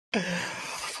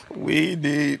We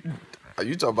need.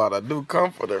 You talking about a new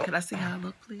comforter? Can I see how I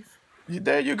look, please?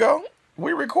 There you go.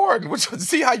 We recording. We should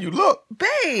see how you look,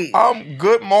 babe.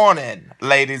 Good morning,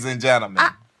 ladies and gentlemen.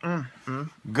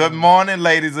 Good morning,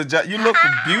 ladies and gentlemen. You look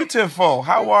beautiful.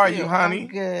 How are you, honey? I'm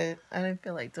good. I didn't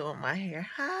feel like doing my hair.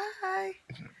 Hi.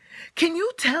 Can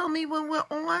you tell me when we're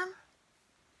on?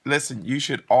 Listen, you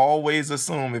should always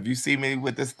assume if you see me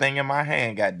with this thing in my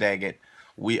hand, god dang it,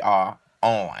 we are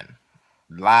on.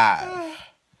 Live.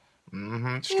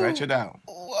 Stretch it out.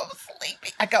 Oh, I'm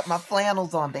sleepy. I got my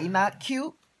flannels on. They not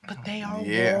cute, but they are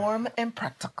warm and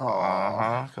practical.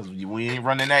 Because we ain't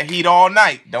running that heat all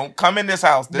night. Don't come in this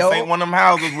house. This ain't one of them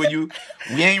houses where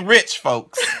we ain't rich,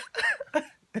 folks.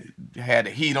 You had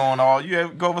the heat on all. You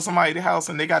ever go over somebody's house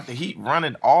and they got the heat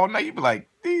running all night? You be like,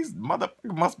 these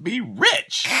motherfuckers must be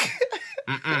rich.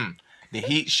 The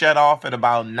heat shut off at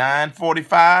about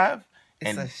 9:45.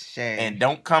 It's a shame. And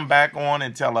don't come back on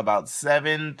until about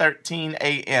 7:13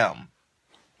 a.m.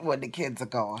 When the kids are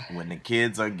gone. When the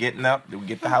kids are getting up, we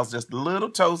get the house just a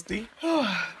little toasty.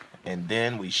 And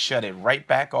then we shut it right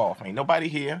back off. Ain't nobody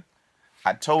here.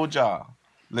 I told y'all,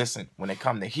 listen, when it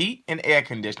come to heat and air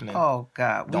conditioning, oh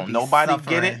God, don't nobody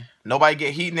get it. Nobody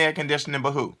get heat and air conditioning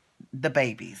but who? The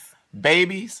babies.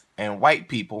 Babies and white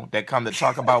people that come to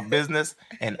talk about business,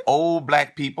 and old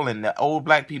black people, and the old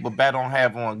black people that don't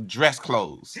have on dress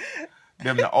clothes.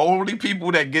 Them the only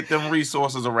people that get them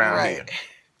resources around here.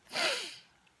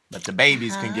 But the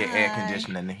babies can get air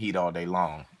conditioning and the heat all day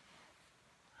long.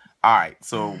 All right,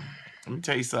 so let me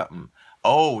tell you something.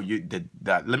 Oh,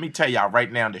 let me tell y'all right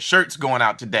now, the shirt's going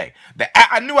out today.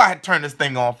 I knew I had turned this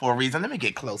thing on for a reason. Let me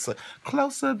get closer.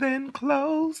 Closer than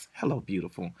close. Hello,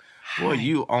 beautiful. Boy,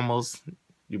 you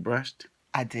brushed?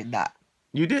 I did not.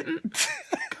 You didn't?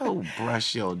 Go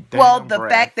brush your damn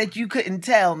breath. Fact that you couldn't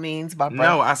tell means my breath.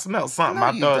 No, I smelled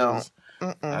something. No,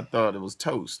 I thought it was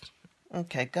toast.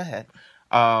 Okay, go ahead.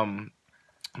 I'm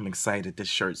excited this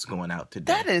shirt's going out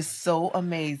today. That is so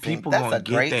amazing. People gonna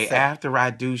get their After I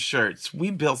Do shirts.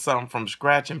 We built something from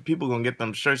scratch, and people gonna get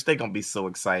them shirts. They gonna be so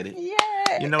excited. Yeah.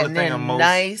 You know the thing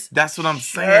nice. That's what I'm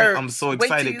saying. I'm so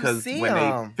excited because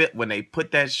when they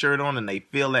put that shirt on and they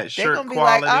feel that shirt gonna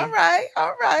quality. Be like,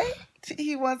 all right.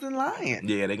 He wasn't lying.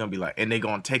 Yeah, they're gonna be like, and they're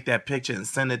gonna take that picture and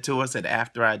send it to us at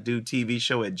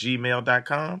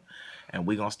afteridotvshow@gmail.com, and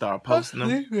we're gonna start posting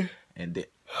them. And then,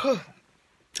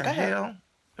 the hell?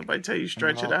 Nobody tell you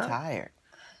stretch it out? Tired.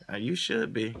 You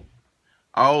should be.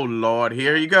 Oh Lord,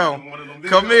 here you go.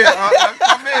 Come here,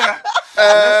 come here.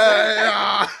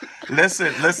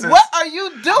 Listen. What are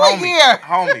you doing here?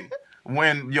 Homie,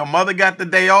 when your mother got the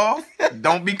day off,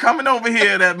 don't be coming over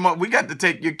here we got to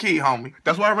take your key, homie.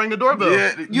 That's why I rang the doorbell.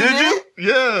 Yeah. Did you?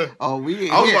 Yeah. Oh, we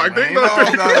I was like, ding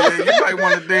dong. You might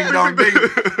want to ding dong ding.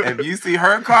 If you see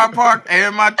her car parked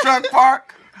and my truck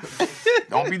parked,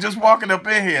 don't be just walking up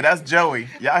in here. That's Joey.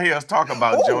 Y'all hear us talk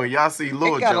about Joey. Y'all see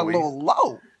little Joey. It got a little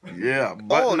low. Yeah.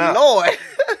 Oh, Lord.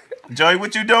 Joey,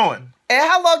 what you doing? And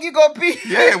how long you gonna be?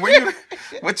 Yeah, we got to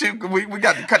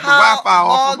cut the Wi-Fi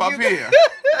off from up here.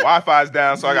 Wi-Fi's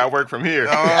down, so I got to work from here.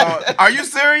 Are you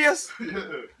serious?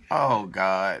 Oh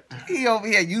God. He over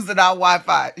here using our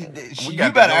Wi-Fi.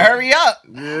 You better hurry up.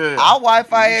 Yeah. Our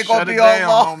Wi-Fi ain't gonna be on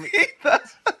long either.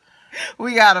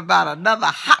 We got about another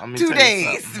hot 2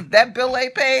 days. If that bill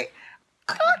ain't paid,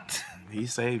 cut. He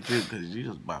saved you because you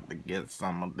was about to get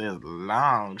some of this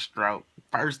long stroke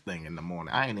first thing in the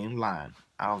morning. I ain't even lying.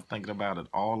 I was thinking about it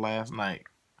all last night.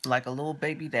 Like a little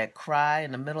baby that cry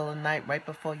in the middle of the night right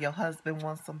before your husband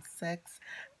wants some sex.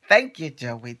 Thank you,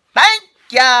 Joey. Thank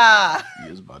ya.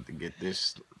 You was about to get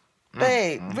this.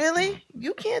 Babe, really?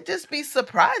 You can't just be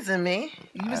surprising me.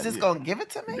 You was just going to give it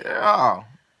to me? Yeah.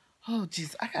 Oh,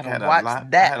 jeez. I got to watch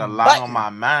that. I had a lot on my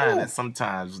mind, and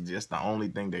sometimes just the only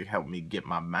thing that helped me get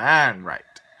my mind right.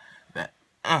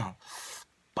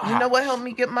 You know what helped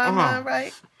me get my mind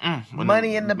right?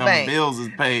 Money in the bank. Bills is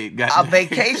paid. A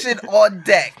vacation on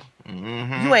deck.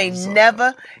 You ain't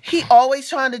never. He always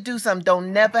trying to do something.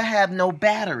 Don't never have no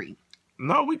battery.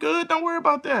 No, we good. Don't worry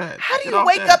about that. How do you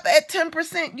wake up at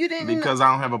 10%? You didn't. Because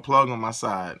I don't have a plug on my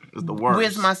side. It's the worst.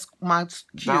 Where's my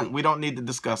cube? We don't need to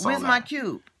discuss all that. Where's my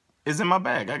cube? It's in my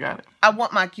bag. I got it. I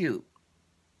want my cube.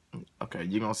 Okay,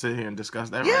 you gonna sit here and discuss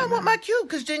that? Yeah, right I want my cube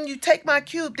because then you take my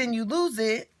cube, then you lose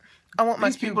it. I want my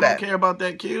cube people back. Don't care about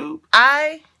that cube.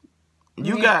 I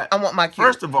want my cube.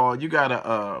 First of all, you got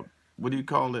a what do you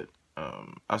call it?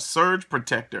 A surge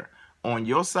protector on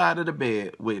your side of the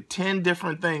bed with 10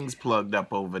 different things plugged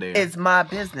up over there. It's my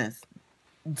business.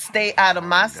 Stay out of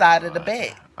my side of the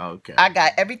bed. Okay. I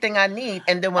got everything I need,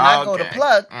 and then when I go to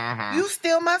plug, you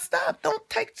steal my stuff.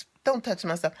 Don't touch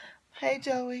my stuff. Hey,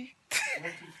 Joey.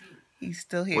 He's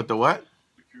still here. With the what?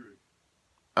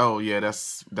 Oh yeah,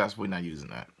 that's we're not using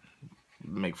that.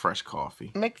 Make fresh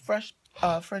coffee. Make fresh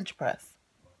French press.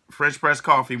 French press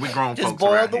coffee. We grown Just folks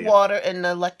boil around the here. water in the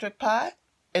electric pot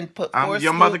and put 4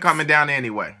 Your mother scoops. coming down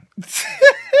anyway.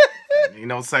 You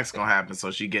know sex gonna happen,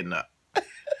 so she getting up.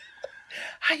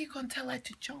 How you gonna tell that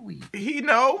to Joey? He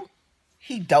know.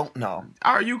 He don't know.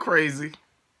 Are you crazy?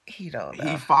 He don't know.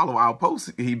 He follow our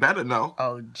posts. He better know.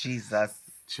 Oh Jesus.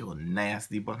 You're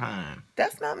nasty behind.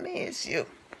 That's not me, it's you.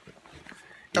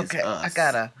 It's okay, us. I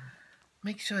gotta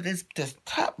make sure this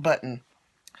top button.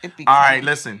 All right,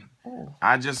 listen. Ooh.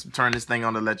 I just turned this thing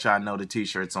on to let y'all know the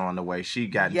t-shirt's on the way. She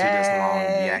got into Yay. this long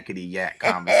yakety yak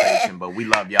conversation, but we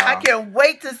love y'all. I can't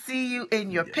wait to see you in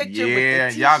your picture with the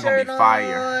t-shirt y'all gonna be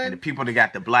fire. on. And the people that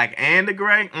got the black and the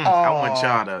gray, I want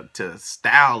y'all to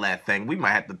style that thing. We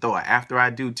might have to throw it after I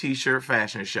do t-shirt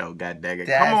fashion show. God dang it.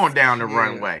 Come on down the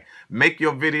runway. Make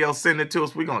your video, send it to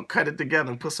us. We're gonna cut it together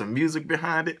and put some music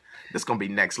behind it. This gonna be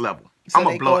next level. So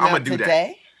I'm gonna do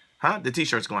today? that. Huh? The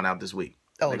t-shirt's going out this week.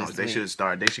 Oh, they should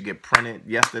start. They should get printed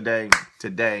yesterday,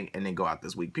 today, and then go out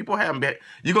this week. People haven't been.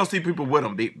 You're gonna see people with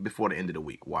them before the end of the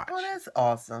week. Watch. Oh, that's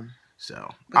awesome. So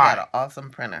we got an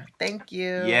awesome printer. Thank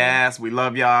you. Yes, we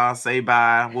love y'all. Say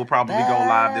bye. We'll probably go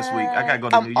live this week. I gotta go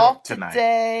to New York tonight.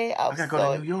 Today. I gotta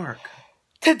go to New York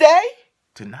today.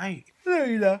 Tonight.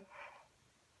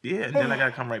 Yeah, and then I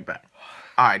gotta come right back.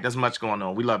 All right, there's much going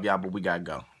on. We love y'all, but we gotta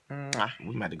go. Mwah.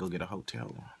 We might have to go get a hotel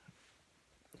room.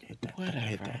 Hit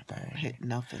that thing. Hit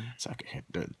nothing. So I can hit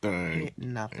that thing. Hit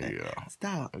nothing. Yeah.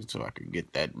 Stop. So I can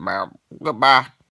get that. Goodbye.